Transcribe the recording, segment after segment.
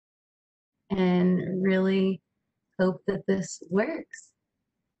and really hope that this works.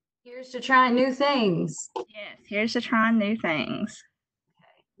 Here's to trying new things. Yes, here's to trying new things.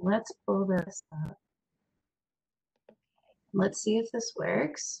 Let's pull this up. Let's see if this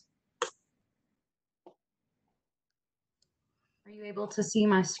works. Are you able to see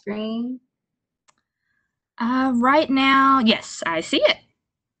my screen? Right now, yes, I see it.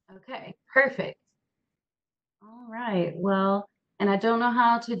 Okay, perfect. All right. Well, and I don't know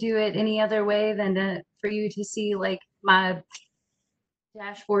how to do it any other way than for you to see like my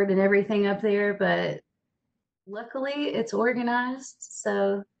dashboard and everything up there, but luckily it's organized,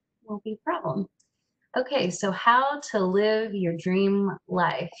 so won't be a problem. Okay, so how to live your dream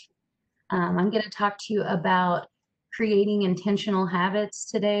life. I'm going to talk to you about creating intentional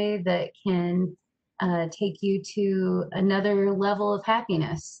habits today that can take you to another level of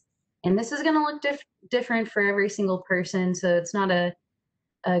happiness. And this is going to look different for every single person, so it's not a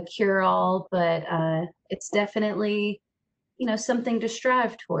cure-all, but it's definitely, something to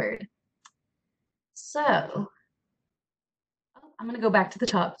strive toward. So, I'm going to go back to the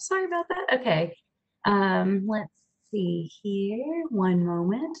top. Sorry about that. Okay. Let's see here. One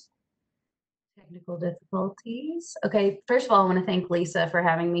moment. Technical difficulties. Okay, first of all, I want to thank Lisa for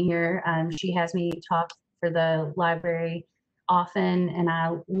having me here. She has me talk for the library often, and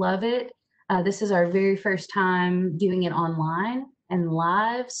I love it. This is our very first time doing it online and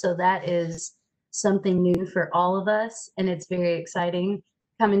live, so that is something new for all of us, and it's very exciting.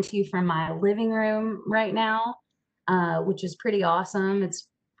 Coming to you from my living room right now, which is pretty awesome. It's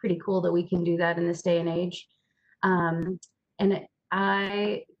pretty cool that we can do that in this day and age. Um, and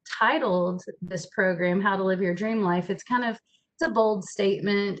I titled this program "How to Live Your Dream Life." It's a bold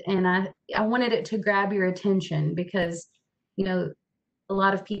statement, and I wanted it to grab your attention because, you know, a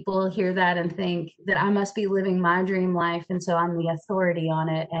lot of people hear that and think that I must be living my dream life, and so I'm the authority on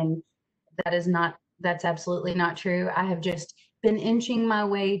it, and that's absolutely not true. I have just been inching my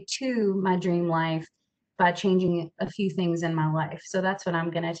way to my dream life by changing a few things in my life. So that's what I'm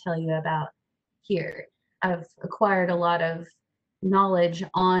going to tell you about here. I've acquired a lot of knowledge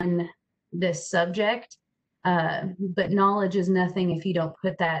on this subject, but knowledge is nothing if you don't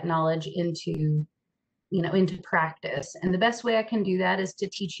put that knowledge into practice. And the best way I can do that is to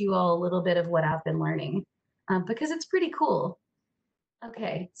teach you all a little bit of what I've been learning, because it's pretty cool.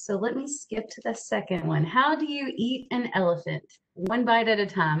 Okay, so let me skip to the second one. How do you eat an elephant? One bite at a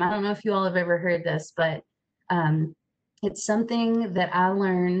time. I don't know if you all have ever heard this, but um, it's something that I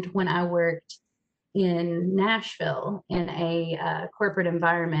learned when I worked in Nashville in a corporate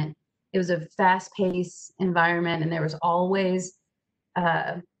environment. It was a fast-paced environment, and there was always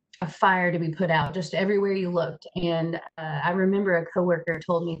uh, a fire to be put out just everywhere you looked. And I remember a coworker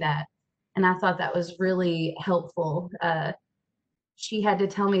told me that, and I thought that was really helpful. She had to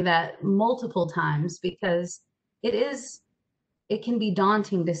tell me that multiple times because it is it can be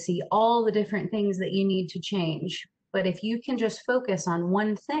daunting to see all the different things that you need to change. But if you can just focus on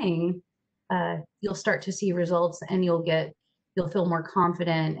one thing, you'll start to see results, and you'll feel more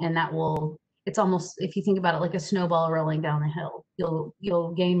confident, and it's almost, if you think about it, like a snowball rolling down the hill.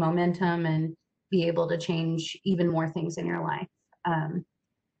 You'll gain momentum and be able to change even more things in your life. Um,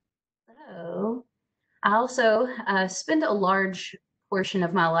 so I also spend a large portion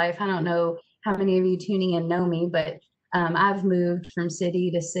of my life. I don't know how many of you tuning in know me, but I've moved from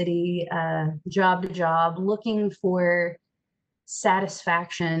city to city, job to job, looking for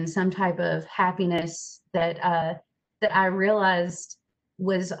satisfaction, some type of happiness that I realized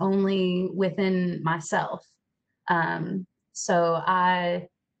was only within myself. So I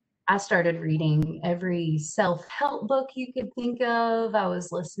started reading every self-help book you could think of. I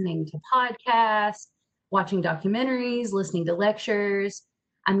was listening to podcasts, watching documentaries, listening to lectures.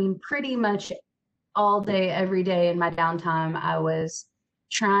 I mean, pretty much all day, every day in my downtime, I was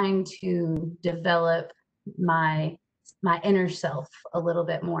trying to develop my my inner self a little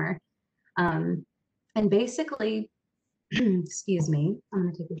bit more. Um, and basically, excuse me, I'm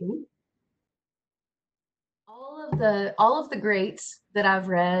gonna take a drink. All of the greats that I've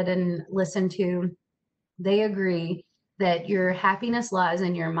read and listened to, they agree that your happiness lies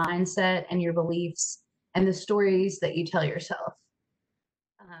in your mindset and your beliefs and the stories that you tell yourself.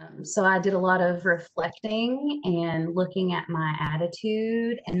 So I did a lot of reflecting and looking at my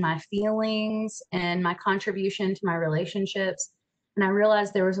attitude and my feelings and my contribution to my relationships. And I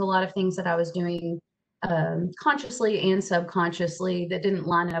realized there was a lot of things that I was doing consciously and subconsciously that didn't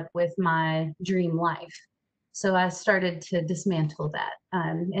line up with my dream life. So I started to dismantle that.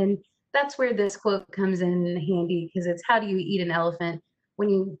 And that's where this quote comes in handy, because it's, how do you eat an elephant? When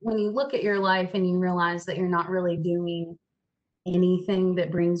you look at your life and you realize that you're not really doing anything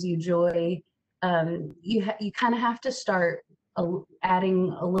that brings you joy, you kind of have to start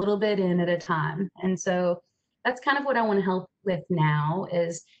adding a little bit in at a time. And so that's kind of what I want to help with now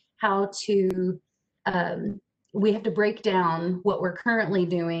is how to um, we have to break down what we're currently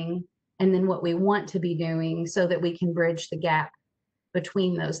doing and then what we want to be doing so that we can bridge the gap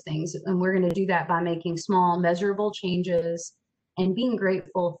between those things. And we're going to do that by making small, measurable changes and being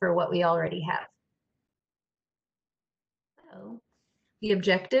grateful for what we already have. So, the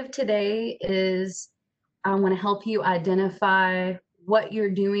objective today is I want to help you identify what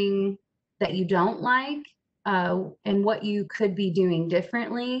you're doing that you don't like and what you could be doing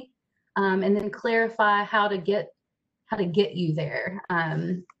differently, and then clarify how to get you there.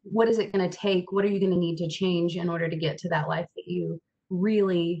 What is it going to take? What are you going to need to change in order to get to that life that you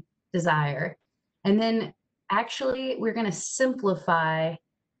really desire? And then actually, we're going to simplify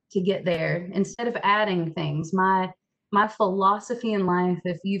to get there instead of adding things. My philosophy in life,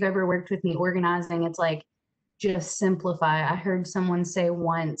 if you've ever worked with me organizing, it's like just simplify. I heard someone say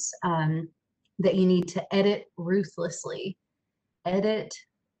once that you need to edit ruthlessly. Edit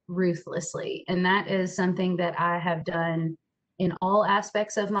ruthlessly. And that is something that I have done in all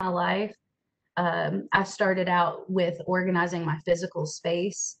aspects of my life. I started out with organizing my physical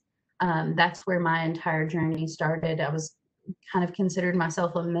space. That's where my entire journey started. I was kind of considered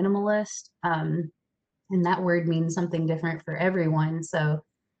myself a minimalist. And that word means something different for everyone. So,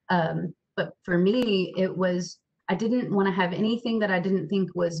 but for me, it was, I didn't want to have anything that I didn't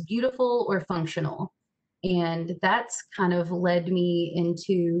think was beautiful or functional. And that's kind of led me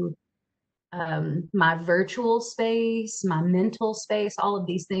into my virtual space, my mental space, all of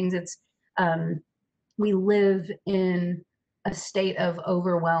these things. Um, we live in a state of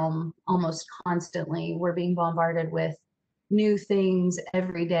overwhelm almost constantly. We're being bombarded with new things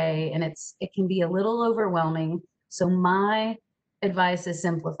every day, and it can be a little overwhelming. So my advice is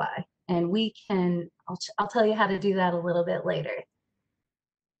simplify, and I'll tell you how to do that a little bit later.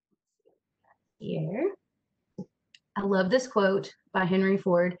 Here, I love this quote by Henry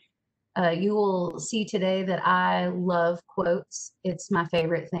Ford. You will see today that I love quotes. It's my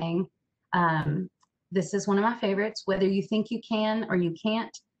favorite thing. Um, this is one of my favorites. Whether you think you can or you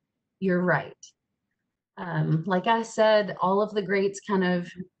can't, you're right. Like I said, all of the greats kind of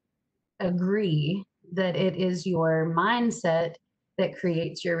agree that it is your mindset that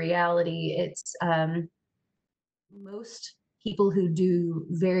creates your reality. It's most people who do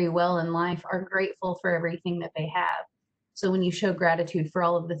very well in life are grateful for everything that they have. So when you show gratitude for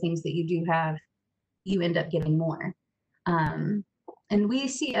all of the things that you do have, you end up getting more. Um, and we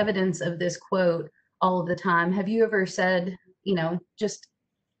see evidence of this quote all of the time. Have you ever said, you know, just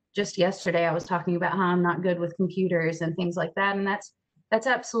yesterday I was talking about how I'm not good with computers and things like that, and that's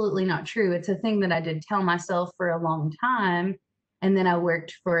absolutely not true. It's a thing that I did tell myself for a long time, and then I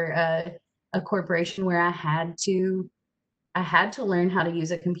worked for a corporation where I had to learn how to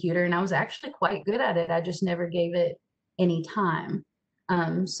use a computer, and I was actually quite good at it. I just never gave it any time.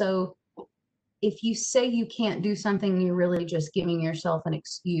 So if you say you can't do something, you're really just giving yourself an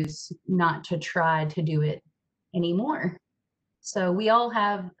excuse not to try to do it anymore. So we all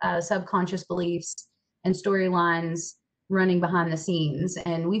have subconscious beliefs and storylines running behind the scenes,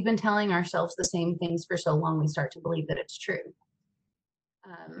 and we've been telling ourselves the same things for so long we start to believe that it's true.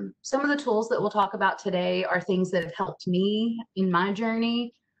 Some of the tools that we'll talk about today are things that have helped me in my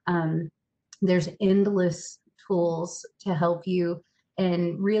journey. Um, there's endless tools to help you,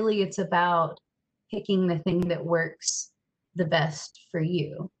 and really it's about picking the thing that works the best for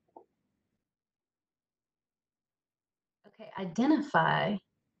you. Okay, identify.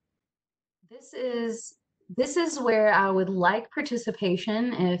 This is this is where I would like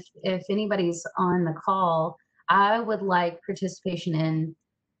participation. If anybody's on the call, I would like participation in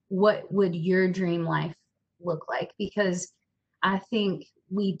what would your dream life look like, because I think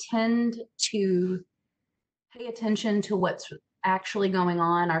we tend to pay attention to what's actually going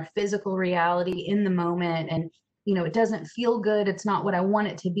on, our physical reality in the moment, and it doesn't feel good, it's not what I want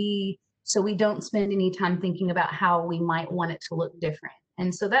it to be, so we don't spend any time thinking about how we might want it to look different.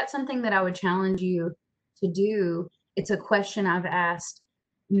 And so that's something that I would challenge you to do. It's a question I've asked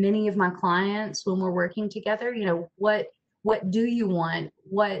many of my clients when we're working together. What do you want?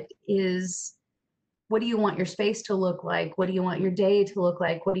 What do you want your space to look like? What do you want your day to look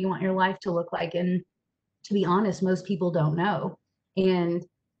like? What do you want your life to look like? And to be honest, most people don't know. And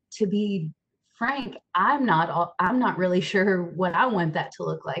to be frank, I'm not really sure what I want that to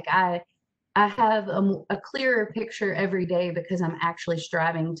look like. I have a clearer picture every day because I'm actually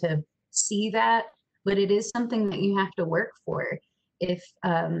striving to see that, but it is something that you have to work for. If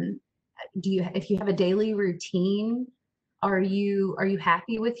if you have a daily routine, Are you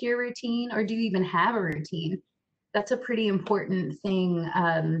happy with your routine, or do you even have a routine? That's a pretty important thing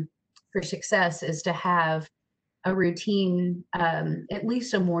for success, is to have a routine, at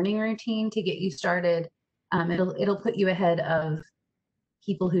least a morning routine to get you started. It'll put you ahead of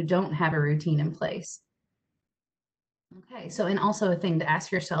people who don't have a routine in place. Okay, so and also a thing to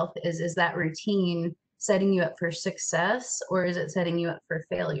ask yourself is that routine setting you up for success, or is it setting you up for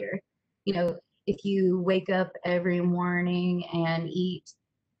failure? You know, if you wake up every morning and eat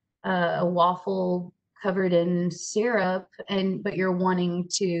a waffle covered in syrup, and but you're wanting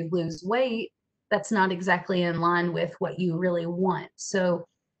to lose weight, that's not exactly in line with what you really want. So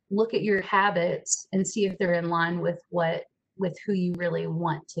look at your habits and see if they're in line with who you really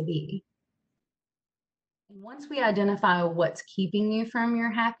want to be. And once we identify what's keeping you from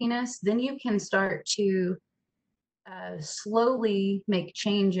your happiness, then you can start to slowly make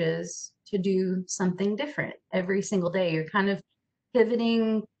changes to do something different every single day. You're kind of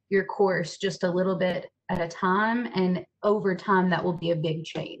pivoting your course just a little bit at a time, and over time, that will be a big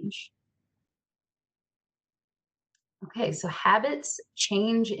change. Okay, so habits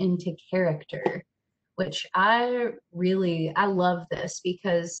change into character, which I love this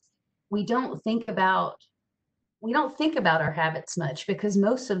because we don't think about we don't think about our habits much, because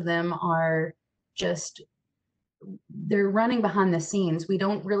most of them are just they're running behind the scenes. We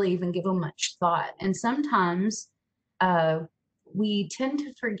don't really even give them much thought. And sometimes uh, we tend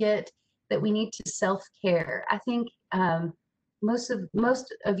to forget that we need to self-care. I think most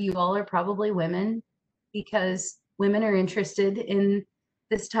of you all are probably women, because women are interested in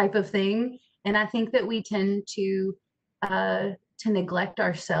this type of thing. And I think that we tend to neglect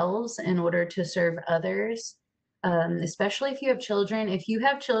ourselves in order to serve others, especially if you have children. If you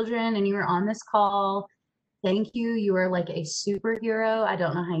have children and you are on this call, thank you. You are like a superhero. I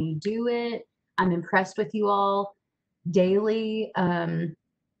don't know how you do it. I'm impressed with you all daily.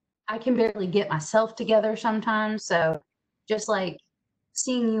 I can barely get myself together sometimes. So just like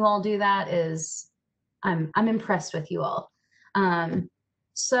seeing you all do that is, I'm impressed with you all. Um,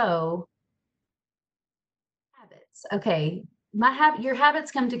 so habits. Okay. Your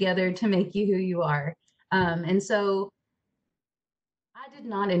habits come together to make you who you are. And so I did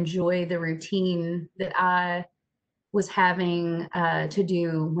not enjoy the routine that I was having to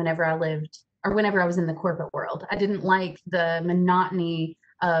do whenever I lived, or whenever I was in the corporate world. I didn't like the monotony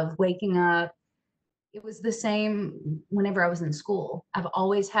of waking up. It was the same whenever I was in school. I've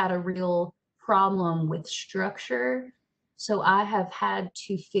always had a real problem with structure. So I have had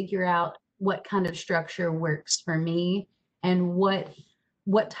to figure out what kind of structure works for me, and what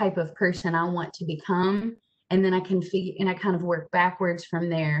type of person I want to become. And then I kind of work backwards from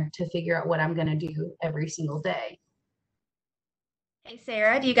there to figure out what I'm going to do every single day. Hey,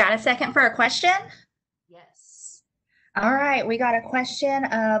 Sarah, do you got a second for a question? Yes. All right, we got a question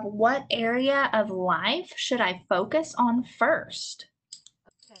of what area of life should I focus on first?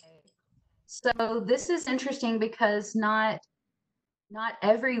 Okay. So this is interesting because not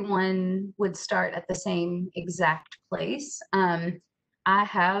everyone would start at the same exact place. I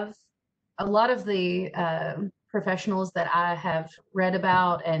have a lot of the professionals that I have read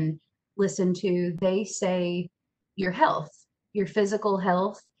about and listened to. They say your health, your physical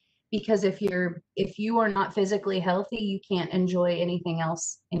health, because if you are not physically healthy, you can't enjoy anything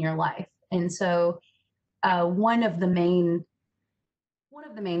else in your life. And so uh, one of the main one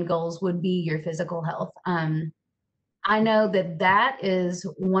of the main goals would be your physical health. I know that that is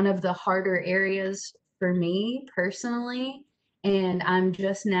one of the harder areas for me personally. And I'm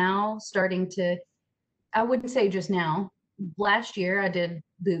just now starting to, I wouldn't say just now, last year I did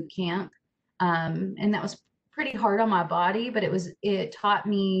boot camp. And that was pretty hard on my body, but it taught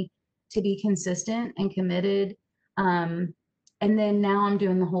me to be consistent and committed. Um, and then now I'm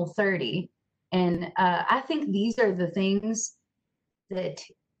doing the Whole30. And I think these are the things that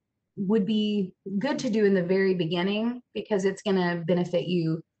would be good to do in the very beginning, because it's going to benefit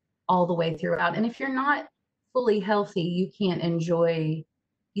you all the way throughout. And if you're not fully healthy, you can't enjoy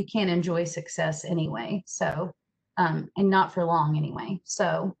success anyway. So and not for long anyway.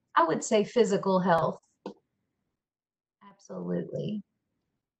 So I would say physical health. Absolutely.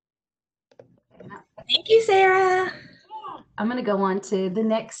 Okay, Thank you, Sarah. I'm going to go on to the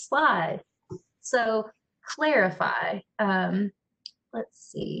next slide. So clarify.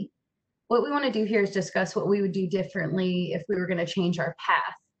 Let's see. What we want to do here is discuss what we would do differently if we were going to change our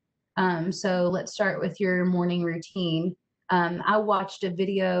path. So let's start with your morning routine. I watched a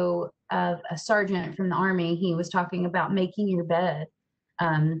video of a sergeant from the Army. He was talking about making your bed,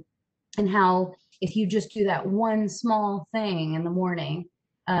 um, and how if you just do that one small thing in the morning,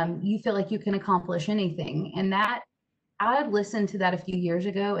 you feel like you can accomplish anything. And that I listened to that a few years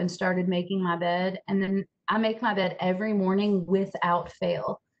ago and started making my bed, and then I make my bed every morning without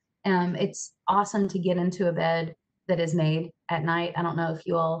fail. It's awesome to get into a bed that is made at night. I don't know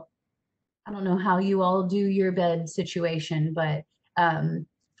how you all do your bed situation, but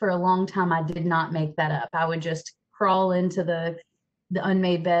for a long time I did not make that up. I would just crawl into the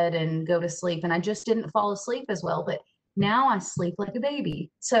unmade bed and go to sleep, and I just didn't fall asleep as well. But now I sleep like a baby.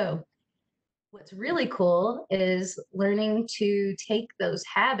 So what's really cool is learning to take those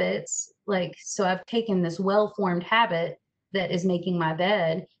habits. Like, so I've taken this well-formed habit that is making my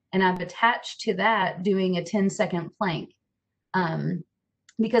bed, and I've attached to that doing a 10-second plank. Um,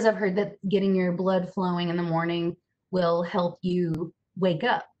 because I've heard that getting your blood flowing in the morning will help you wake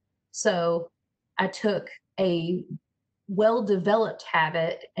up. So I took a well developed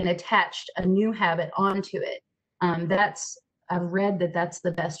habit and attached a new habit onto it. That's I've read that that's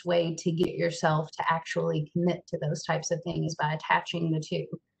the best way to get yourself to actually commit to those types of things, by attaching the two.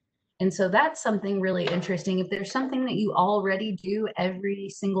 And so that's something really interesting. If there's something that you already do every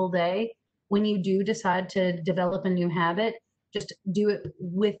single day, when you do decide to develop a new habit, just do it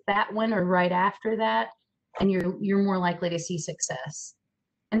with that one or right after that, and you're more likely to see success.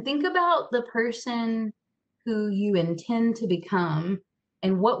 And think about the person who you intend to become,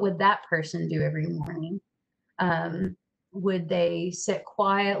 and what would that person do every morning? Um, would they sit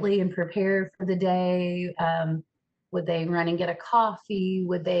quietly and prepare for the day? Would they run and get a coffee?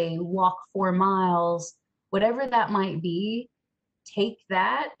 Would they walk 4 miles? Whatever that might be, take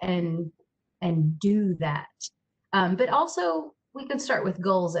that and do that. But also, we can start with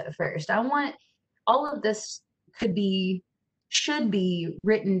goals at first. I want all of this could be should be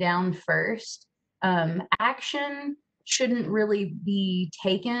written down first. Action shouldn't really be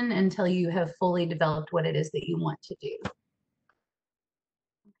taken until you have fully developed what it is that you want to do.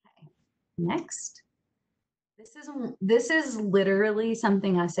 Okay. Next. This is literally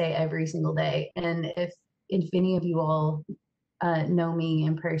something I say every single day. And if any of you all know me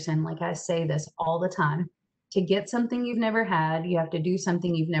in person, like, I say this all the time. To get something you've never had, you have to do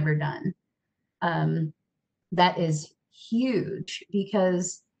something you've never done. Um, that is huge,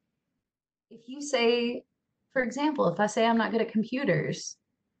 because if you say, for example, if I say I'm not good at computers,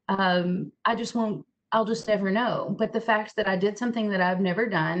 I just won't, I'll just never know. But the fact that I did something that I've never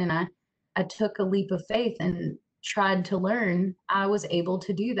done, and I took a leap of faith and tried to learn, I was able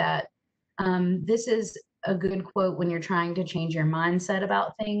to do that. This is a good quote when you're trying to change your mindset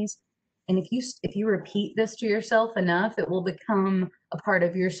about things. And if you repeat this to yourself enough, it will become a part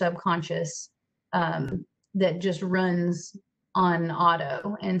of your subconscious, um, that just runs on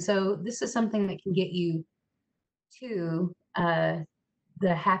auto. And so this is something that can get you to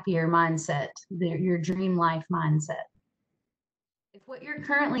the happier mindset, your dream life mindset. If what you're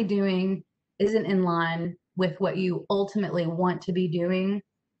currently doing isn't in line with what you ultimately want to be doing,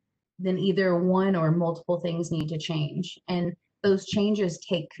 then either one or multiple things need to change. And those changes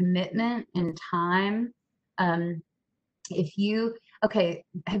take commitment and time. Um, if you, okay,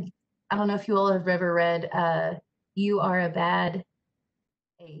 I don't know if you all have ever read You Are a Bad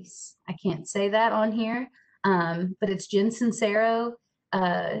Ace. I can't say that on here, but it's Jen Sincero.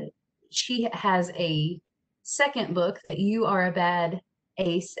 Uh, she has a second book, that You Are a Bad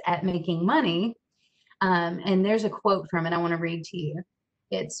Ace at Making Money. And there's a quote from it I want to read to you.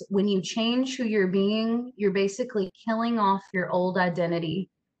 It's, when you change who you're being, you're basically killing off your old identity,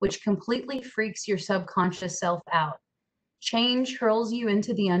 which completely freaks your subconscious self out. Change hurls you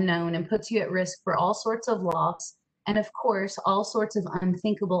into the unknown and puts you at risk for all sorts of loss, and of course, all sorts of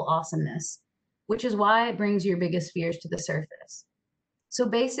unthinkable awesomeness, which is why it brings your biggest fears to the surface. So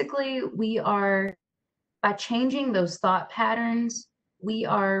basically, by changing those thought patterns, we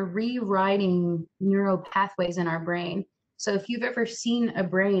are rewriting neural pathways in our brain. So if you've ever seen a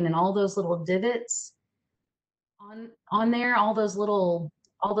brain and all those little divots on there, all those little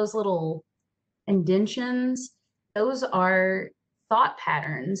indentions, those are thought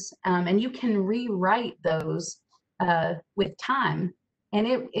patterns, and you can rewrite those with time.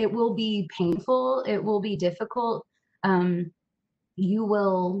 And it will be painful. It will be difficult. Um, you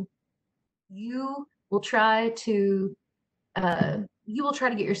will you will try to you will try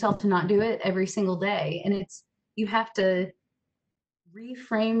to get yourself to not do it every single day, and you have to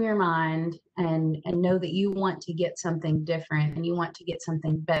reframe your mind and know that you want to get something different and you want to get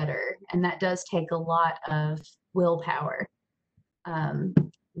something better, and that does take a lot of willpower.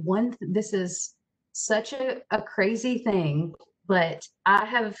 This is such a crazy thing, but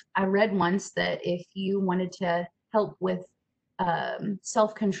I read once that if you wanted to help with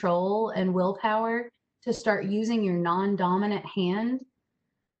self-control and willpower, to start using your non-dominant hand,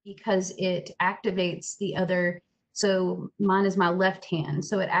 because it activates the other So mine is my left hand.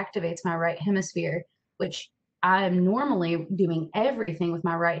 So it activates my right hemisphere, which I'm normally doing everything with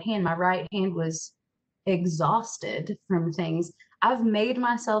my right hand. My right hand was exhausted from things. I've made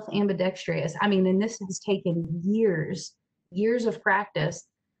myself ambidextrous. I mean, and this has taken years, years of practice,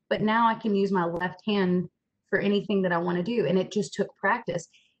 but now I can use my left hand for anything that I want to do. And it just took practice.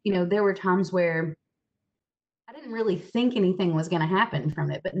 You know, there were times where I didn't really think anything was going to happen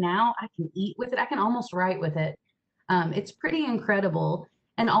from it, but now I can eat with it. I can almost write with it. It's pretty incredible.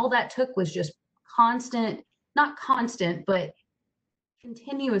 And all that took was just constant, not constant, but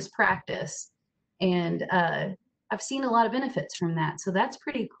continuous practice. And I've seen a lot of benefits from that. So that's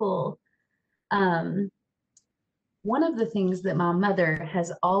pretty cool. Um, One of the things that my mother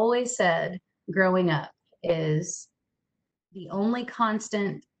has always said growing up is the only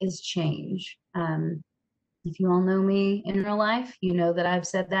constant is change. If you all know me in real life, you know that I've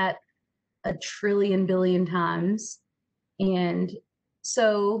said that a trillion billion times. And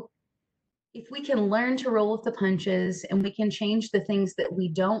so if we can learn to roll with the punches and we can change the things that we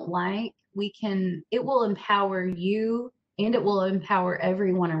don't like, it will empower you and it will empower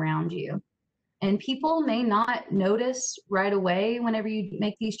everyone around you. And people may not notice right away whenever you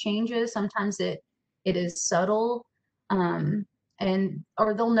make these changes. Sometimes it is subtle, um, and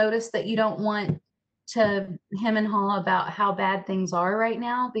or they'll notice that you don't want to hem and haw about how bad things are right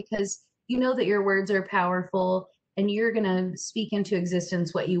now because you know that your words are powerful and you're going to speak into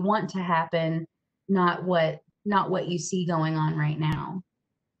existence what you want to happen, not what you see going on right now.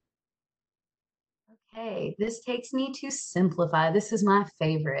 Okay, this takes me to simplify. This is my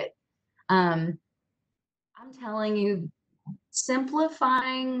favorite. Um, I'm telling you,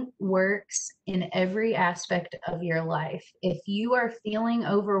 simplifying works in every aspect of your life. If you are feeling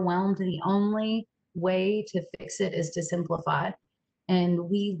overwhelmed, the only way to fix it is to simplify. And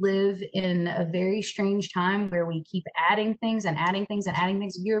we live in a very strange time where we keep adding things and adding things and adding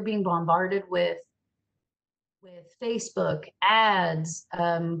things. You're being bombarded with Facebook ads,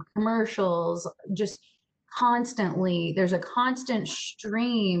 commercials, just constantly. There's a constant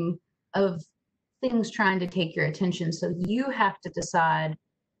stream of things trying to take your attention. So you have to decide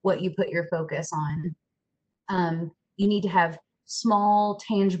what you put your focus on. You need to have small,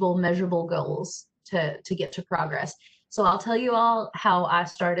 tangible, measurable goals to get to progress. So I'll tell you all how I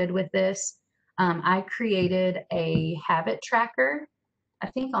started with this. I created a habit tracker. I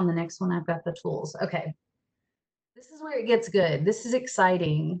think on the next one I've got the tools. Okay, this is where it gets good. This is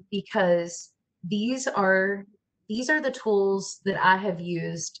exciting because these are these are the tools that I have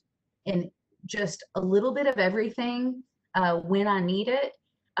used in just a little bit of everything when I need it.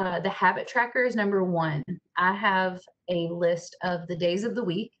 The habit tracker is number one. I have a list of the days of the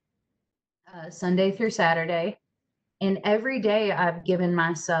week, Sunday through Saturday, and every day I've given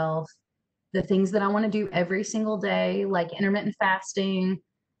myself the things that I want to do every single day, like intermittent fasting,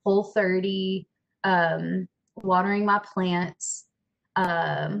 Whole30, watering my plants.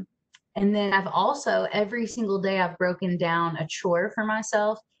 Um, and then I've also, every single day, I've broken down a chore for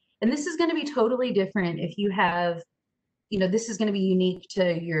myself. And this is going to be totally different if you have, this is going to be unique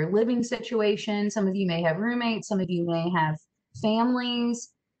to your living situation. Some of you may have roommates, some of you may have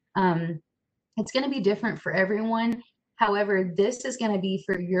families. Um, it's going to be different for everyone. However, this is going to be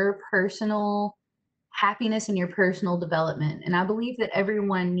for your personal happiness and your personal development. And I believe that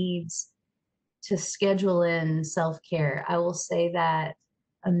everyone needs to schedule in self-care. I will say that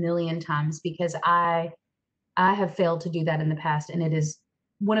a million times because I have failed to do that in the past, and it is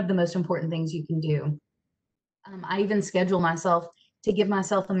one of the most important things you can do. I even schedule myself to give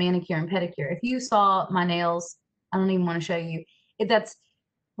myself a manicure and pedicure. If you saw my nails, I don't even want to show you. That's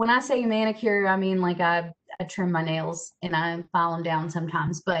when I say manicure, I mean like I trim my nails and I file them down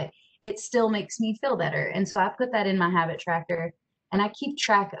sometimes, but it still makes me feel better. And so I put that in my habit tracker and I keep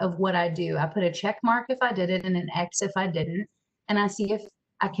track of what I do. I put a check mark if I did it and an X if I didn't. And I see if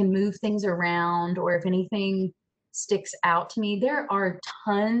I can move things around or if anything sticks out to me. There are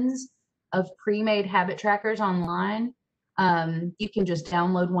tons of pre-made habit trackers online. You can just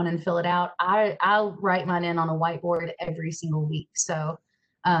download one and fill it out. I'll write mine in on a whiteboard every single week. So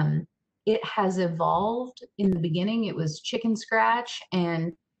um, it has evolved. In the beginning, it was chicken scratch,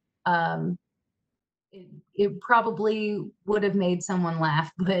 and um, it probably would have made someone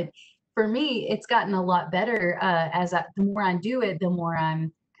laugh. But for me, it's gotten a lot better the more I do it, the more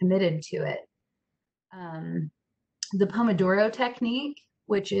I'm committed to it. Um, the Pomodoro technique,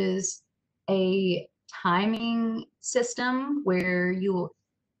 which is a timing system where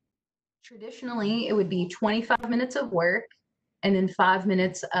traditionally it would be 25 minutes of work and then 5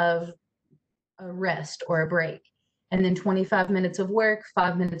 minutes of a rest or a break, and then 25 minutes of work,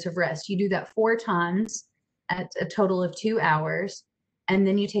 5 minutes of rest. You do that 4 times, at a total of 2 hours, and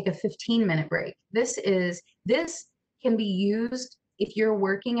then you take a 15-minute break. This can be used if you're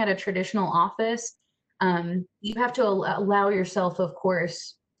working at a traditional office. You have to allow yourself, of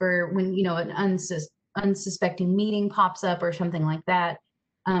course, for when an unsuspecting meeting pops up or something like that.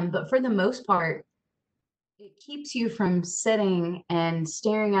 But for the most part, it keeps you from sitting and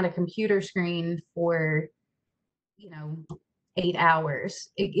staring at a computer screen for, you know, 8 hours.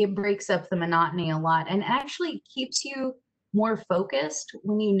 It breaks up the monotony a lot and actually keeps you more focused.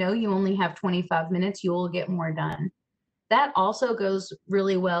 When you know you only have 25 minutes, you will get more done. That also goes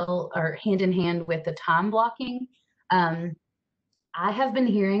really well or hand in hand with the time blocking. Um, I have been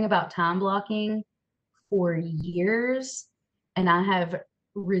hearing about time blocking for years, and I have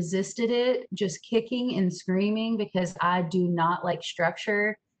resisted it, just kicking and screaming because I do not like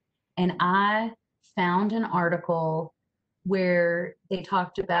structure. And I found an article where they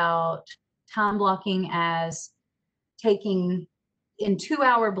talked about time blocking as taking in 2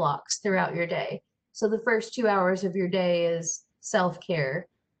 hour blocks throughout your day. So the first 2 hours of your day is self care.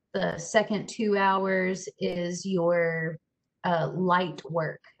 The second 2 hours is your light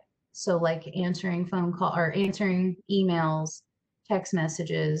work. So, like answering phone call or answering emails, text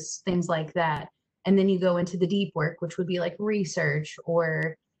messages, things like that. And then you go into the deep work, which would be like research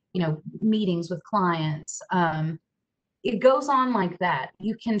or, meetings with clients. It goes on like that.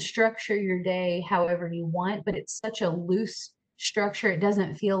 You can structure your day however you want, but it's such a loose structure. It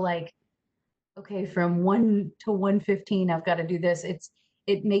doesn't feel like, okay, from 1 to 1:15, I've got to do this.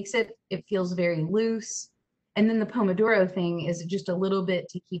 It feels very loose. And then the Pomodoro thing is just a little bit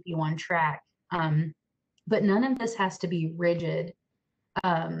to keep you on track. But none of this has to be rigid.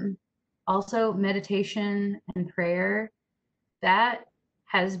 Um, Also, meditation and prayer, that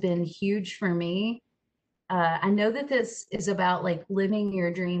has been huge for me. I know that this is about like living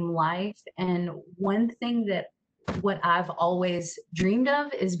your dream life. And one thing that what I've always dreamed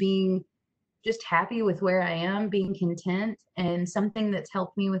of is being just happy with where I am, being content. And something that's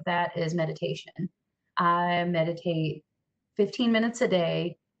helped me with that is meditation. I meditate 15 minutes a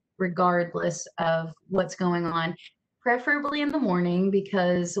day, regardless of what's going on, preferably in the morning,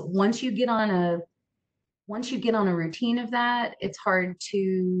 because once you get on a routine of that, it's hard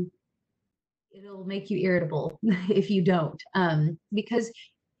to it'll make you irritable if you don't, because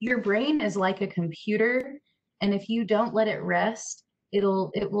your brain is like a computer, and if you don't let it rest, it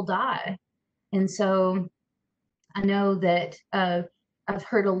will die. And so I know that I've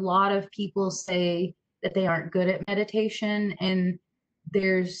heard a lot of people say that they aren't good at meditation, and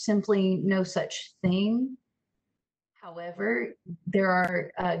there's simply no such thing. However, there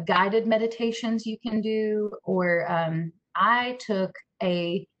are guided meditations you can do, or I took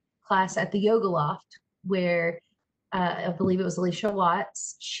a class at the Yoga Loft where I believe it was Alicia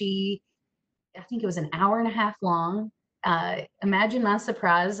Watts. I think it was an hour and a half long. Imagine my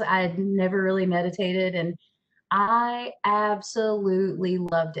surprise. I had never really meditated, and I absolutely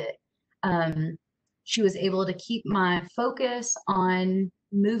loved it. Um, she was able to keep my focus on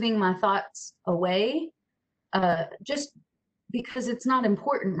moving my thoughts away, just because it's not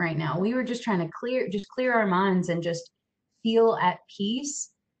important right now. We were just trying to clear our minds and just feel at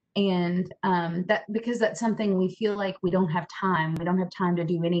peace. And that because that's something we feel like we don't have time. We don't have time to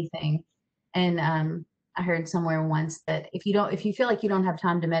do anything. And I heard somewhere once that if you feel like you don't have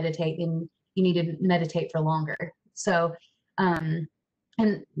time to meditate, then you need to meditate for longer. So, um,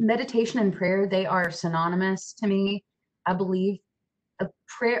 and meditation and prayer, they are synonymous to me. I believe a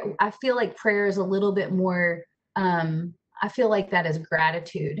prayer, I feel like prayer is a little bit more, I feel like that is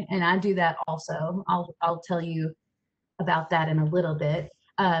gratitude, and I do that also. I'll tell you about that in a little bit.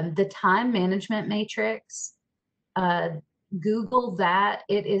 The time management matrix, uh, Google that.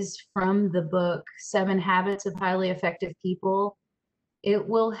 It is from the book 7 Habits of Highly Effective People. It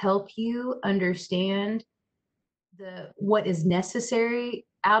will help you understand the what is necessary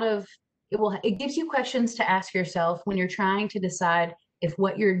out of it gives you questions to ask yourself when you're trying to decide if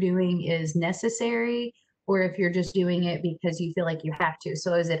what you're doing is necessary or if you're just doing it because you feel like you have to.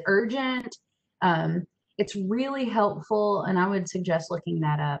 So is it urgent? um, it's really helpful, and I would suggest looking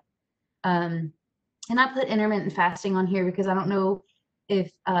that up. um, and I put intermittent fasting on here because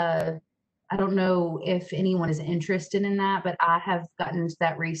if I don't know if anyone is interested in that, but I have gotten into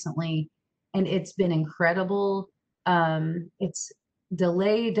that recently, and it's been incredible. It's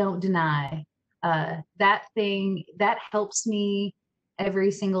delay, don't deny. That thing that helps me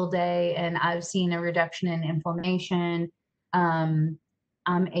every single day, and I've seen a reduction in inflammation. Um,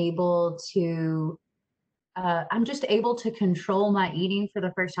 I'm able to, I'm just able to control my eating for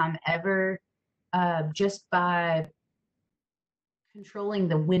the first time ever, just by controlling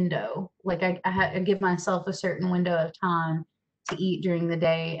the window. Like I give myself a certain window of time to eat during the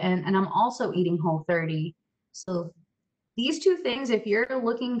day, and I'm also eating Whole 30. So these two things, if you're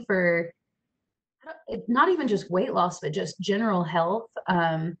looking for not even just weight loss, but just general health,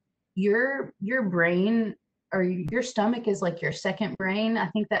 your brain or your stomach is like your second brain. I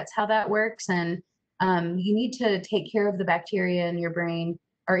think that's how that works. And you need to take care of the bacteria in your brain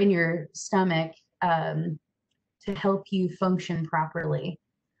or in your stomach um, to help you function properly.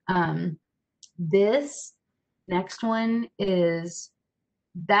 Um, this next one is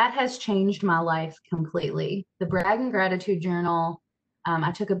that has changed my life completely. The brag and gratitude journal.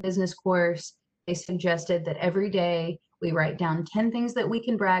 I took a business course. They suggested that every day we write down 10 things that we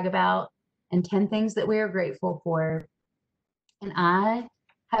can brag about and 10 things that we are grateful for. And I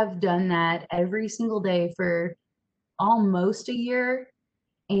have done that every single day for almost a year.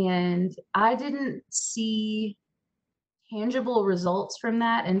 And I didn't see tangible results from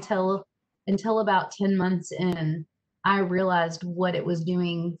that until about 10 months in. I realized what it was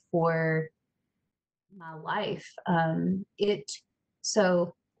doing for my life. It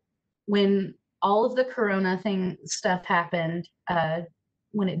so when all of the corona thing stuff happened,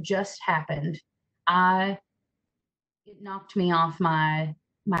 when it just happened, I it knocked me off my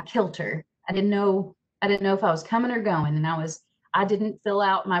kilter. I didn't know if I was coming or going, and I didn't fill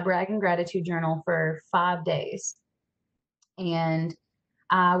out my brag and gratitude journal for 5 days. And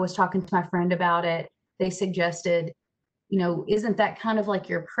I was talking to my friend about it. They suggested, isn't that kind of like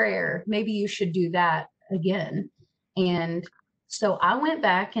your prayer? Maybe you should do that again. And so I went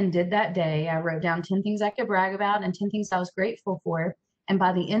back and did that day. I wrote down 10 things I could brag about and 10 things I was grateful for. And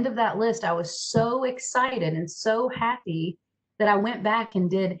by the end of that list, I was so excited and so happy that I went back and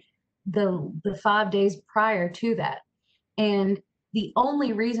did the 5 days prior to that. And the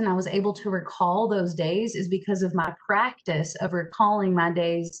only reason I was able to recall those days is because of my practice of recalling my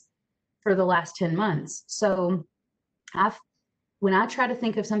days for the last 10 months. So I've when I try to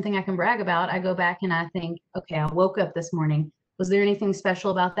think of something I can brag about, I go back and I think, okay, I woke up this morning. Was there anything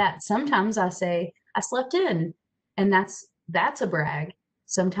special about that? Sometimes I say I slept in, and that's a brag.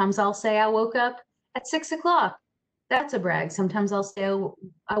 Sometimes I'll say I woke up at 6 o'clock. That's a brag. Sometimes I'll say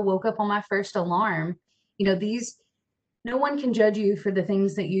I woke up on my first alarm. These no one can judge you for the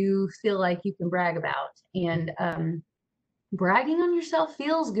things that you feel like you can brag about. And bragging on yourself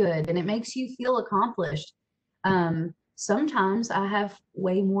feels good and it makes you feel accomplished. Sometimes I have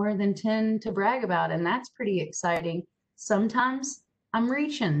way more than 10 to brag about, and that's pretty exciting. Sometimes I'm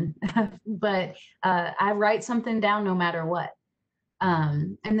reaching, but I write something down no matter what.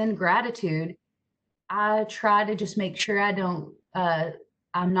 And then gratitude, I try to just make sure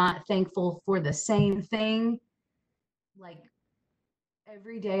I'm not thankful for the same thing. Like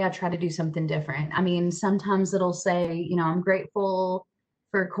every day I try to do something different. I mean, sometimes it'll say, I'm grateful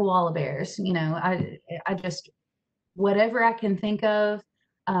for koala bears. I just whatever I can think of,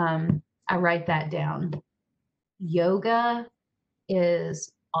 I write that down. Yoga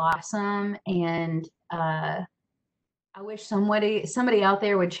is awesome, and I wish somebody out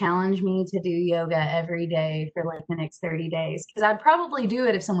there would challenge me to do yoga every day for like the next 30 days because I'd probably do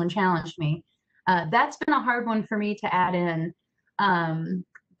it if someone challenged me. That's been a hard one for me to add in,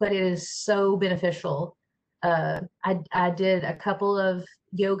 but it is so beneficial. I did a couple of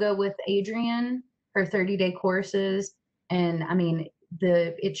yoga with Adrienne, her 30-day courses, and I mean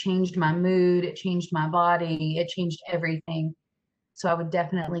it changed my mood, it changed my body, it changed everything. So I would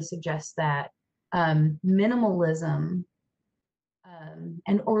definitely suggest that. Minimalism,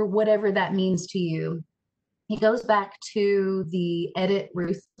 and or whatever that means to you. It goes back to the edit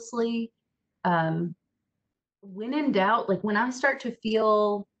ruthlessly. Um, when in doubt, like when I start to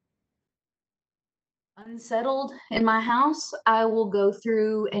feel unsettled in my house, I will go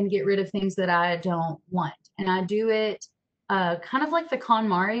through and get rid of things that I don't want. And I do it kind of like the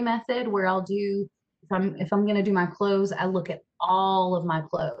KonMari method, where I'll do if I'm going to do my clothes, I look at all of my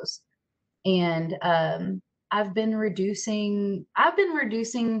clothes. And I've been reducing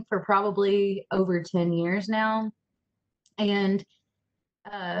for probably over 10 years now. And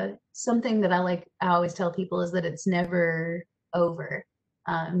something that I always tell people is that it's never over.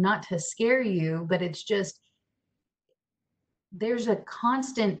 Not to scare you, but it's just there's a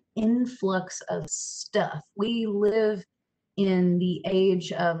constant influx of stuff. We live in the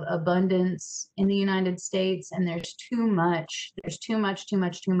age of abundance in the United States, and there's too much. There's too much, too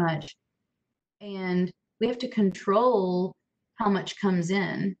much, too much. And we have to control how much comes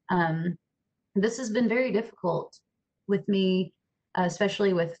in. This has been very difficult with me,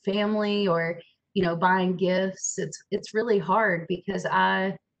 especially with family or buying gifts. It's really hard because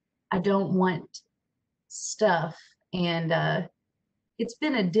I don't want stuff, and it's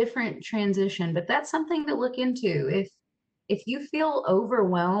been a different transition, but that's something to look into. If you feel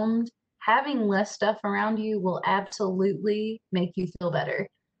overwhelmed, having less stuff around you will absolutely make you feel better.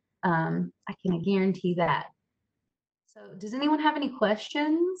 I can guarantee that. So, does anyone have any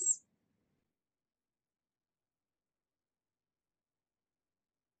questions?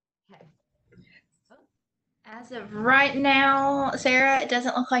 Okay. Oh, As of right now, Sarah, it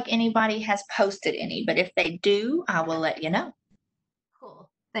doesn't look like anybody has posted any, but if they do, I will let you know. cool.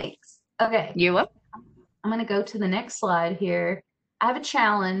 Thanks. Okay. You will. I'm going to go to the next slide here. I have a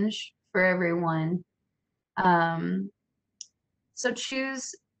challenge for everyone. Um, so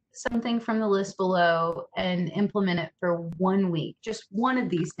choose something from the list below and implement it for 1 week. Just one of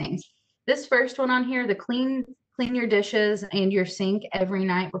these things. This first one on here, the clean your dishes and your sink every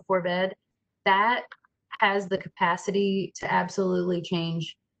night before bed, that has the capacity to absolutely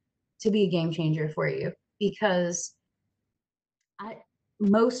change, to be a game changer for you, because I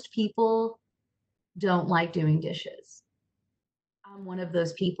most people don't like doing dishes. I'm one of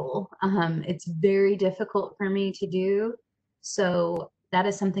those people. It's very difficult for me to do. So that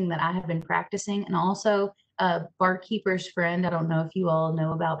is something that I have been practicing. And also, Barkeeper's Friend. I don't know if you all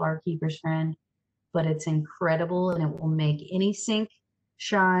know about Barkeeper's Friend, but it's incredible and it will make any sink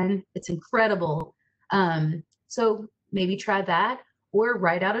shine. It's incredible. So maybe try that, or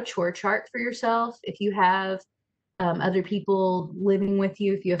write out a chore chart for yourself. If you have other people living with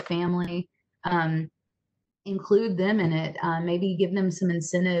you, if you have family, um, include them in it. Maybe give them some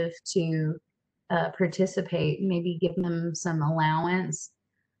incentive to participate. Maybe give them some allowance.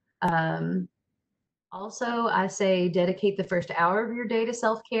 Um, Also, I say dedicate the first hour of your day to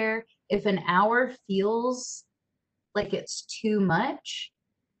self care. If an hour feels like it's too much,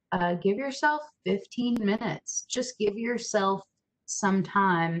 give yourself 15 minutes. Just give yourself some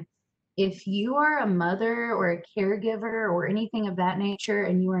time. If you are a mother or a caregiver or anything of that nature,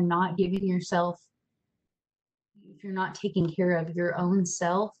 and you are not giving yourself, if you're not taking care of your own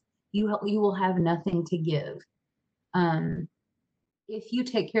self, you will have nothing to give. Um, if you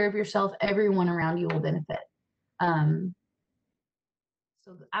take care of yourself, everyone around you will benefit. Um,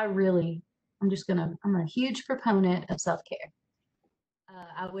 so I'm a huge proponent of self care.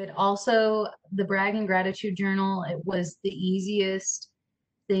 I would also, the brag and gratitude journal, it was the easiest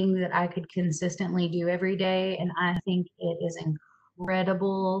thing that I could consistently do every day. And I think it is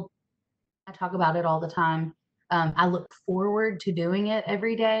incredible. I talk about it all the time. I look forward to doing it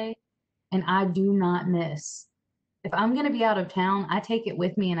every day, and I do not miss. If I'm going to be out of town, I take it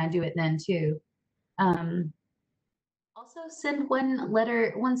with me and I do it then too. Um, Also, send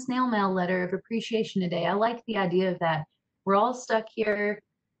one snail mail letter of appreciation a day. I like the idea of that. We're all stuck here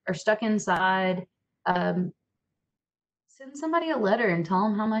or stuck inside. Um, Send somebody a letter and tell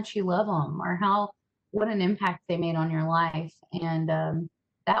them how much you love them, or what an impact they made on your life. And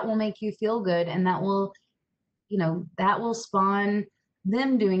that will make you feel good. And that will spawn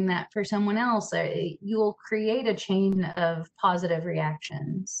them doing that for someone else. You will create a chain of positive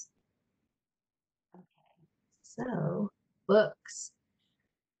reactions. Okay, so books.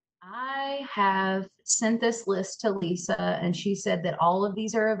 I have sent this list to Lisa, and she said that all of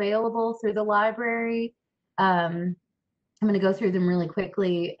these are available through the library. I'm going to go through them really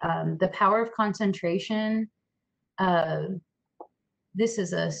quickly. The Power of Concentration. Uh, this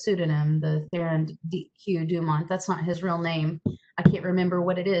is a pseudonym, the Theron Q. Dumont. That's not his real name. I can't remember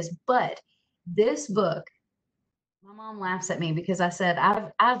what it is, but this book, my mom laughs at me because I said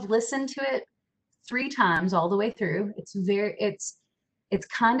I've listened to it 3 times all the way through. It's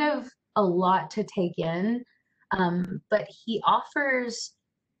kind of a lot to take in, but he offers.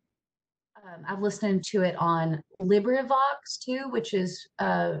 I've listened to it on LibriVox too, which is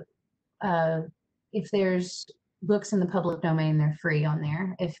uh, if there's books in the public domain, they're free on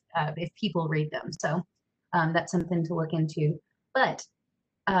there if people read them. So that's something to look into. But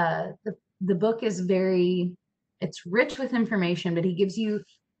the book is it's rich with information, but he gives you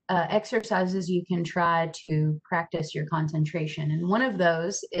exercises you can try to practice your concentration. And one of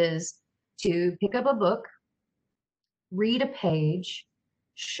those is to pick up a book, read a page,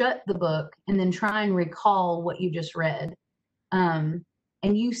 shut the book, and then try and recall what you just read. Um,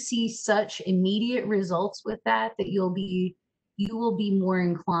 and you see such immediate results with that you will be more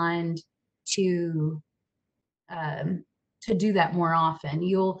inclined to um, to do that more often.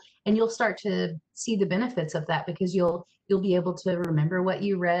 You'll start to see the benefits of that, because you'll be able to remember what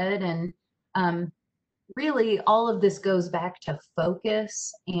you read. And um, really all of this goes back to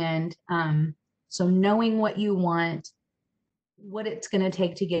focus, and so knowing what you want, what it's going to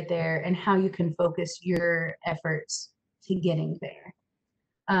take to get there, and how you can focus your efforts to getting there.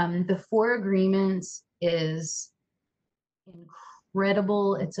 The Four Agreements is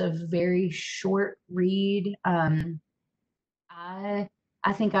incredible. It's a very short read.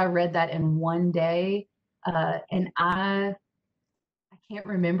 I think I read that in one day, and I can't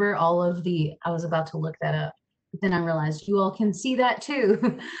remember all of the. I was about to look that up, but then I realized you all can see that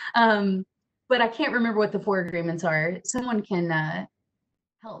too. um, but I can't remember what the four agreements are. Someone can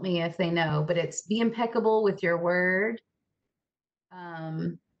help me if they know. But it's be impeccable with your word.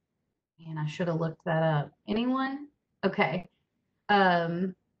 Um, Man, I should have looked that up. Anyone? Okay.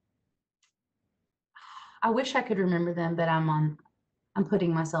 Um, I wish I could remember them, but I'm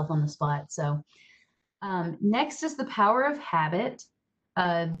putting myself on the spot. So, next is the power of habit.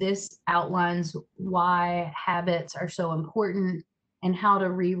 This outlines why habits are so important and how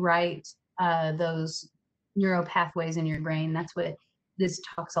to rewrite those neural pathways in your brain. That's what this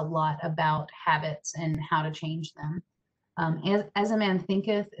talks a lot about habits and how to change them. As a Man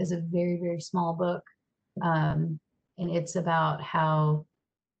Thinketh is a very, very small book. Um, and it's about how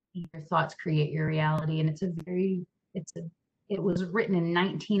your thoughts create your reality. And it's a, it was written in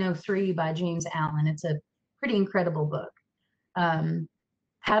 1903 by James Allen. It's a pretty incredible book. Um,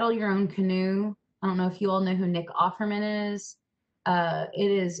 Paddle Your Own Canoe. I don't know if you all know who Nick Offerman is.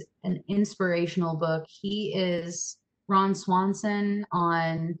 It is an inspirational book. He is Ron Swanson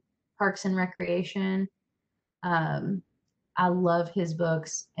on Parks and Recreation. Um, I love his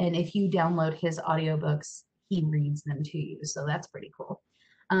books, and if you download his audiobooks, he reads them to you. So that's pretty cool.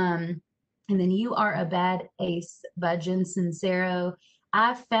 Um, and then You Are a Bad Ace by Jen Sincero.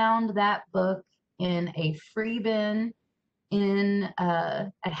 I found that book in a free bin in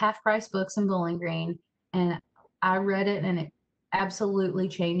at Half Price Books in Bowling Green, and I read it, and it absolutely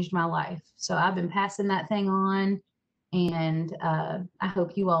changed my life. So I've been passing that thing on, and I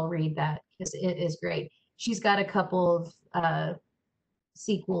hope you all read that because it is great. She's got a couple of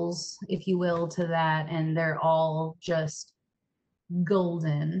sequels, if you will, to that, and they're all just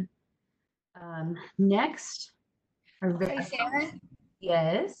golden. Next, Hey, Sarah.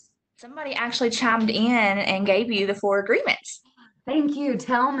 yes. Somebody actually chimed in and gave you the four agreements. Thank you.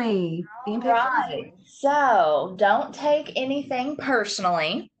 Tell me. The All impeccable is right. So don't take anything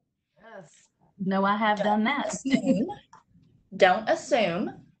personally. yes. No, I have done Don't that. assume. Don't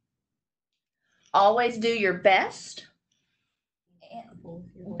assume. Always do your best.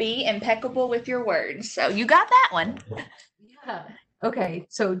 And be impeccable with your words. So you got that one. Yeah. Okay.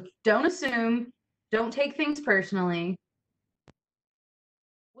 So don't assume. Don't take things personally.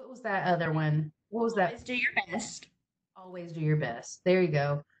 What was that other one? What was that? Always do your best. Always do your best. There you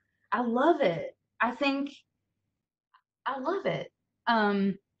go. I love it. I think I love it.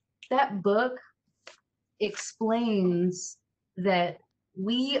 Um, that book explains that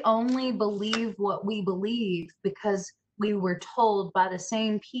we only believe what we believe because we were told by the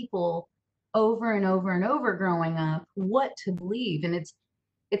same people over and over and over growing up what to believe. And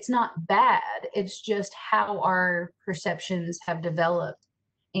it's not bad. It's just how our perceptions have developed.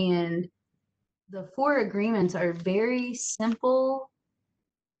 And the four agreements are very simple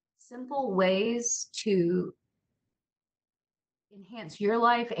ways to enhance your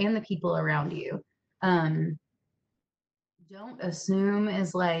life and the people around you. Um, don't assume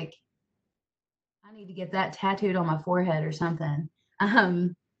is like I need to get that tattooed on my forehead or something.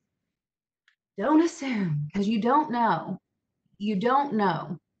 Um, don't assume because you don't know. You don't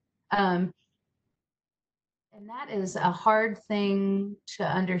know. Um, and that is a hard thing to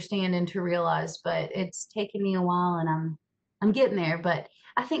understand and to realize, but it's taken me a while and I'm getting there. But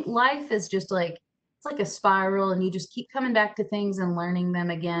I think life is just like it's like a spiral and you just keep coming back to things and learning them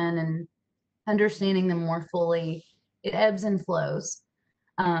again and understanding them more fully. It ebbs and flows.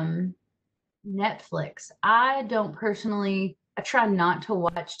 Um, Netflix. I don't personally, I try not to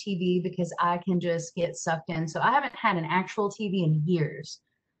watch TV because I can just get sucked in. So I haven't had an actual TV in years,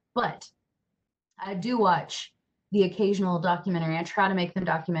 but I do watch the occasional documentary. I try to make them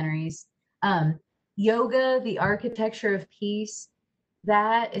documentaries. Um, Yoga, the Architecture of Peace,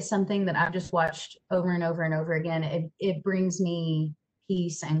 that is something that I've just watched over and over and over again. It brings me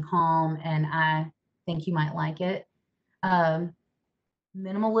peace and calm, and I think you might like it. Um,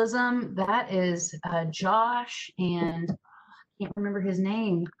 Minimalism, that is Josh and I can't remember his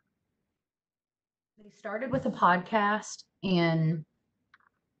name. They started with a podcast, and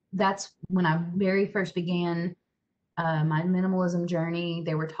that's when I very first began my minimalism journey.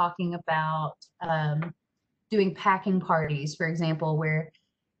 They were talking about doing packing parties, for example, where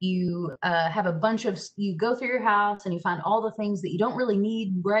you have a bunch of, you go through your house and you find all the things that you don't really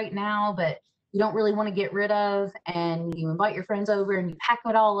need right now, but you don't really want to get rid of. And you invite your friends over and you pack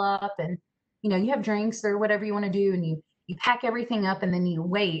it all up and, you have drinks or whatever you want to do. And you pack everything up and then you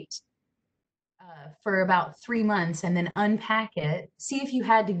wait for about 3 months and then unpack it, see if you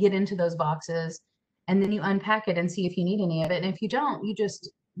had to get into those boxes, and then you unpack it and see if you need any of it. And if you don't, you just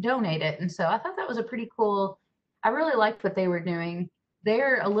donate it. And so I thought that was a pretty cool, I really liked what they were doing.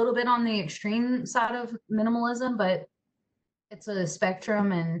 They're a little bit on the extreme side of minimalism, but it's a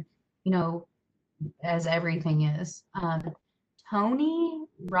spectrum, and you know, as everything is. Tony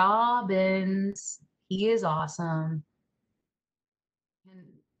Robbins, he is awesome. And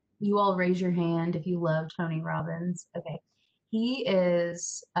you all raise your hand if you love Tony Robbins. Okay. He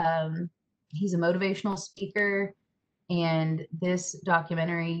is he's a motivational speaker, and this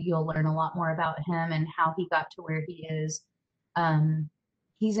documentary you'll learn a lot more about him and how he got to where he is. Um,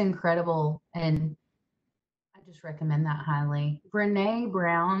 he's incredible, and I just recommend that highly. Brene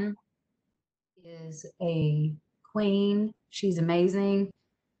Brown is a queen. She's amazing.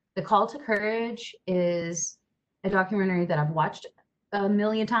 The Call to Courage is a documentary that I've watched a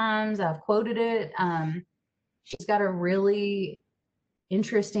million times. I've quoted it. She's got a really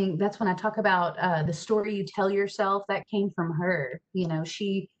interesting, that's when I talk about the story you tell yourself, that came from her. You know,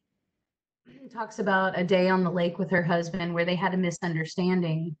 she talks about a day on the lake with her husband where they had a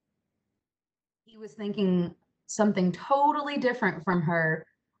misunderstanding. He was thinking something totally different from her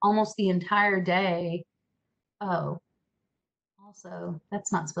almost the entire day. Oh, also,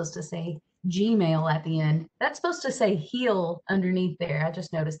 that's not supposed to say Gmail at the end. That's supposed to say heal underneath there. I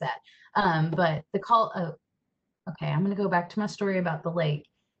just noticed that. But the call, oh, okay, I'm going to go back to my story about the lake.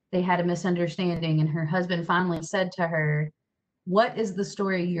 They had a misunderstanding, and her husband finally said to her, "What is the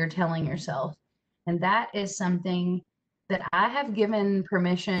story you're telling yourself?" And that is something that I have given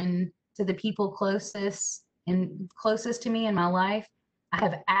permission to the people closest to me in my life. I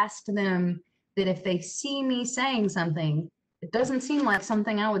have asked them that if they see me saying something, it doesn't seem like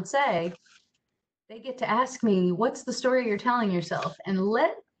something I would say, they get to ask me, "What's the story you're telling yourself?" And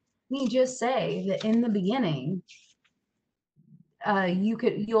let me just say that in the beginning,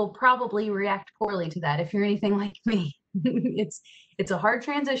 you'll probably react poorly to that if you're anything like me. It's a hard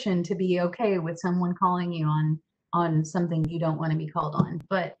transition to be okay with someone calling you on something you don't want to be called on,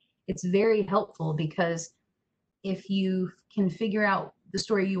 but it's very helpful because if you can figure out the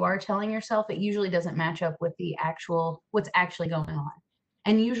story you are telling yourself, it usually doesn't match up with the actual what's actually going on.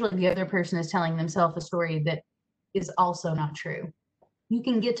 And usually the other person is telling themselves a story that is also not true. You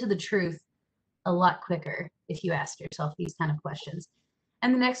can get to the truth a lot quicker if you ask yourself these kind of questions.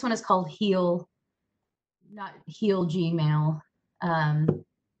 And the next one is called Heal, not Heal Gmail. Um,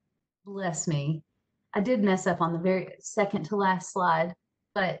 Bless me. I did mess up on the very second to last slide,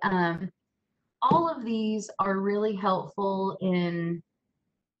 but all of these are really helpful in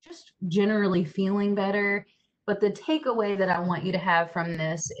just generally feeling better. But the takeaway that I want you to have from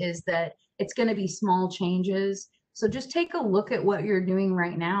this is that it's going to be small changes. So just take a look at what you're doing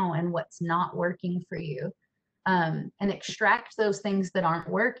right now and what's not working for you, and extract those things that aren't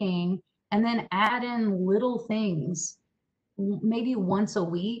working, and then add in little things, maybe once a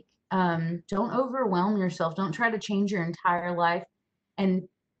week. Don't overwhelm yourself. Don't try to change your entire life. And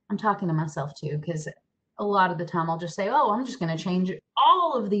I'm talking to myself too, because a lot of the time I'll just say, "Oh, I'm just going to change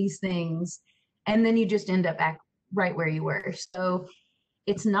all of these things." And then you just end up back right where you were. So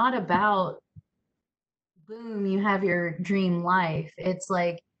it's not about, boom, you have your dream life. It's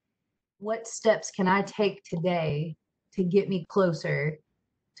like, what steps can I take today to get me closer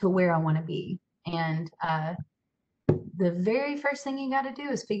to where I want to be? And the very first thing you got to do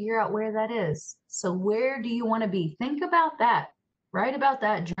is figure out where that is. So where do you want to be? Think about that. Write about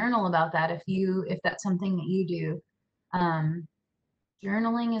that. Journal about that if that's something that you do. Um,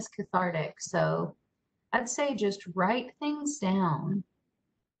 Journaling is cathartic. So I'd say just write things down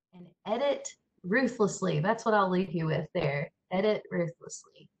and edit ruthlessly. That's what I'll leave you with there. Edit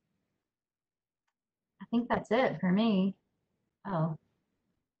ruthlessly. I think that's it for me. Oh,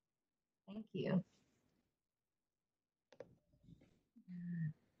 thank you.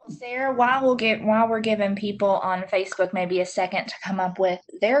 Well, Sarah, while we're giving people on Facebook maybe a second to come up with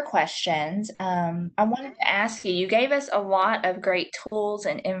their questions, I wanted to ask you, you gave us a lot of great tools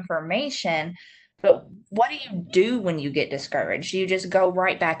and information, but what do you do when you get discouraged? Do you just go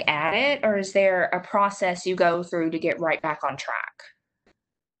right back at it, or is there a process you go through to get right back on track?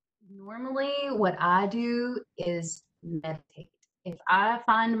 Normally, what I do is meditate. If I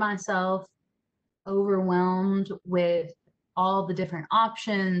find myself overwhelmed with all the different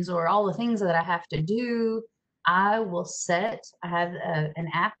options or all the things that I have to do, I have an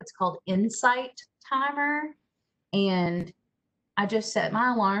app, it's called Insight Timer, and I just set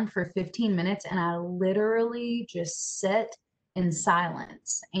my alarm for 15 minutes and I literally just sit in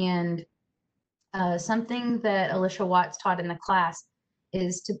silence. And something that Alicia Watts taught in the class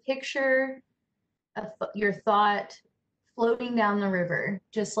is to picture your thought floating down the river,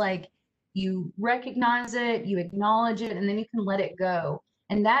 just like you recognize it, you acknowledge it, and then you can let it go.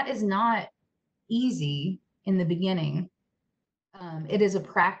 And that is not easy in the beginning. It is a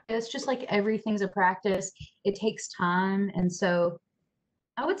practice, just like everything's a practice. It takes time. And so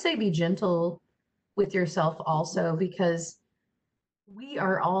I would say be gentle with yourself also, because we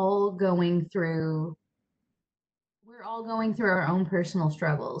are all going through we're all going through our own personal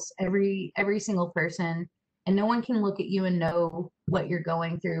struggles, every single person, and no one can look at you and know what you're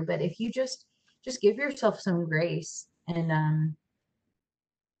going through. But if you just give yourself some grace, and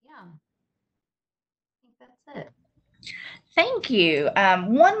yeah, I think that's it. Thank you.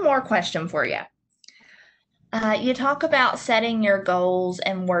 One more question for you. You talk about setting your goals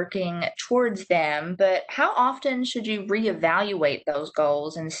and working towards them, but how often should you reevaluate those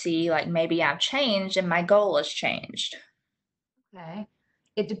goals and see, like, maybe I've changed and my goal has changed? Okay.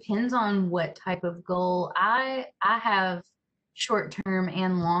 It depends on what type of goal. I have short-term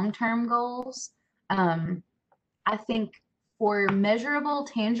and long-term goals. Um, I think for measurable,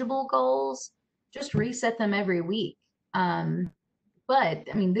 tangible goals, just reset them every week. Um, but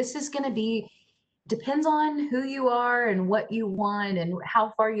I mean, this is going to be depends on who you are and what you want and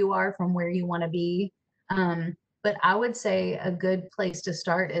how far you are from where you want to be. But I would say a good place to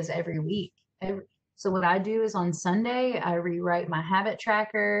start is every week. So what I do is on Sunday, I rewrite my habit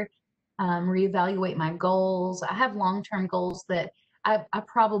tracker, reevaluate my goals. I have long-term goals that I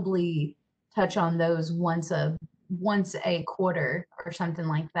probably touch on those once a quarter or something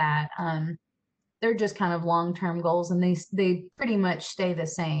like that. They're just kind of long-term goals, and they pretty much stay the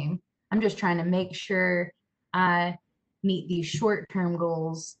same. I'm just trying to make sure I meet these short-term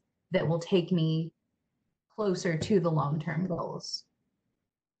goals that will take me closer to the long-term goals.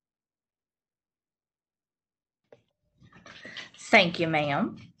 Thank you,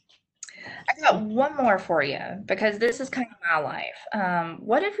 ma'am. I got one more for you because this is kind of my life.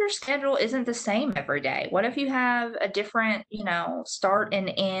 What if your schedule isn't the same every day? What if you have a different, start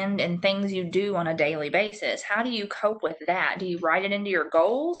and end and things you do on a daily basis? How do you cope with that? Do you write it into your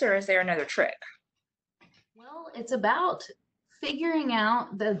goals or is there another trick? Well, it's about figuring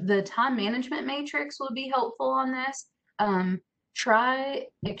out the time management matrix would be helpful on this. Um, Try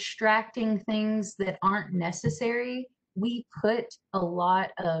extracting things that aren't necessary. We put a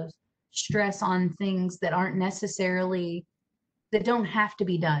lot of stress on things that aren't necessarily that don't have to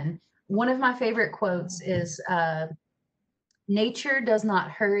be done. One of my favorite quotes is nature does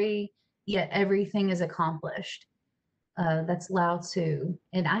not hurry, yet everything is accomplished. That's Lao Tzu.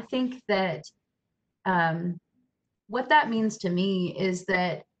 And I think that um, what that means to me is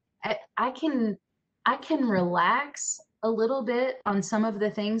that I can I can relax a little bit on some of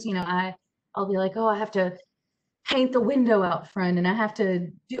the things. I'll be like, oh, I have to paint the window out front, and I have to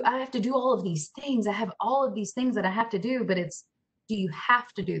do all of these things. I have all of these things that I have to do, but it's, do you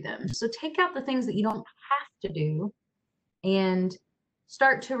have to do them? So take out the things that you don't have to do and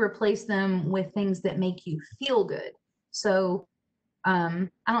start to replace them with things that make you feel good. So I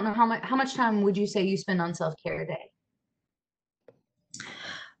don't know how much time would you say you spend on self-care a day?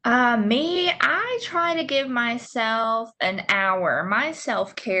 Me, I try to give myself an hour. My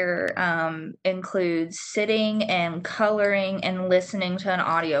self-care includes sitting and coloring and listening to an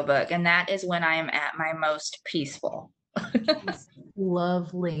audiobook, and that is when I am at my most peaceful. It's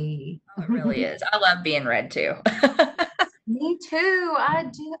lovely. Oh, it really is. I love being read to. Me too. I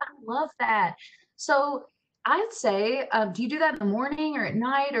do. I love that. So I'd say, do you do that in the morning or at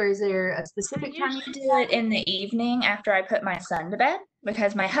night, or is there a I specific time you usually do do it in the evening after I put my son to bed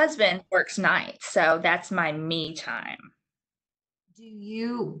because my husband works nights, so that's my me time. Do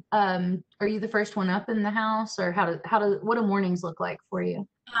you are you the first one up in the house, or what do mornings look like for you?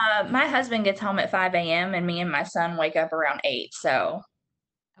 My husband gets home at 5 a.m. and me and my son wake up around 8, so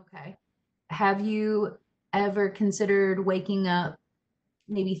Okay. Have you ever considered waking up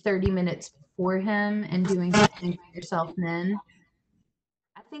maybe 30 minutes before him and doing something for yourself then?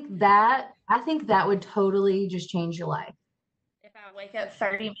 I think that would totally just change your life. if I wake up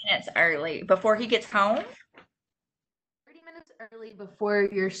 30 minutes early before he gets home. 30 minutes early before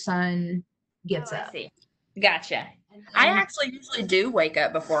your son Oh, gets I up. see. Gotcha. And I then actually usually do wake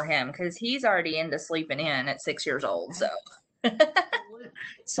up before him because he's already into sleeping in at 6 years old. So,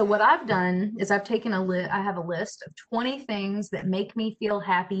 so what I've done is I have a list of 20 things that make me feel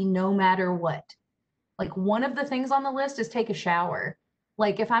happy no matter what. Like, one of the things on the list is take a shower.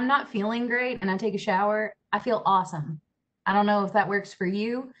 Like, if I'm not feeling great and I take a shower, I feel awesome. I don't know if that works for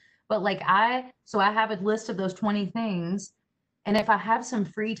you, but I have a list of those 20 things. And if I have some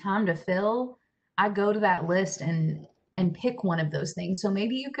free time to fill, I go to that list and pick one of those things. So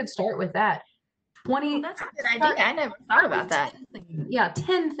maybe you could start with that. Well, 20, that's a good idea. start, I never thought start with about that. 10 things. Yeah,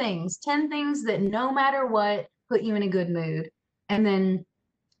 10 things that no matter what put you in a good mood. And then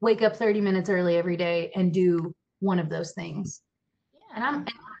wake up 30 minutes early every day and do one of those things. And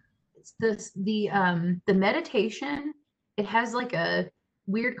Yeah. it's the meditation, it has like a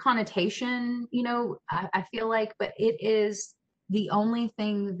weird connotation, I feel like, but it is the only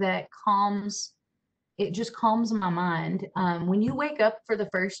thing that it just calms my mind. When you wake up for the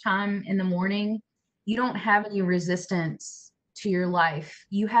first time in the morning, you don't have any resistance to your life.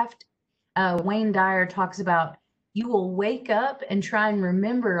 Wayne Dyer talks about you will wake up and try and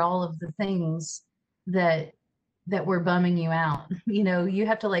remember all of the things that that were bumming you out. You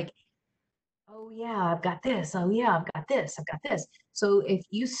have to like, oh yeah, I've got this. Oh yeah, I've got this. I've got this. So if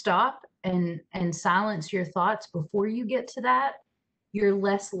you stop and silence your thoughts before you get to that, you're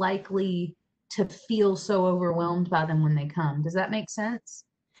less likely to feel so overwhelmed by them when they come. Does that make sense?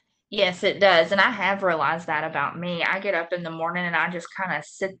 Yes, it does. And I have realized that about me. I get up in the morning and I just kind of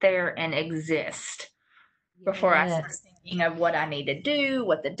sit there and exist before I start Yes. thinking of what I need to do,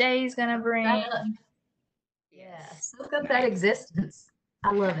 what the day's going to Soak that bring. up. Yeah. Yes. Soak up that existence.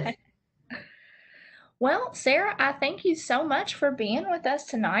 I love it. Well, Sarah, I thank you so much for being with us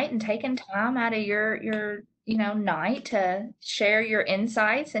tonight and taking time out of your night to share your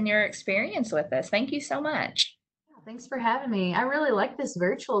insights and your experience with us. Thank you so much. Yeah, thanks for having me. I really like this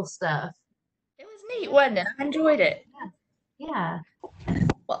virtual stuff. It was neat, wasn't it? I enjoyed it. Yeah.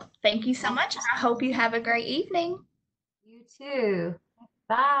 Well, thank you so much. I hope you have a great evening. You too. Thanks.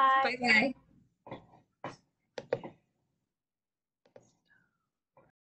 Bye. Bye bye.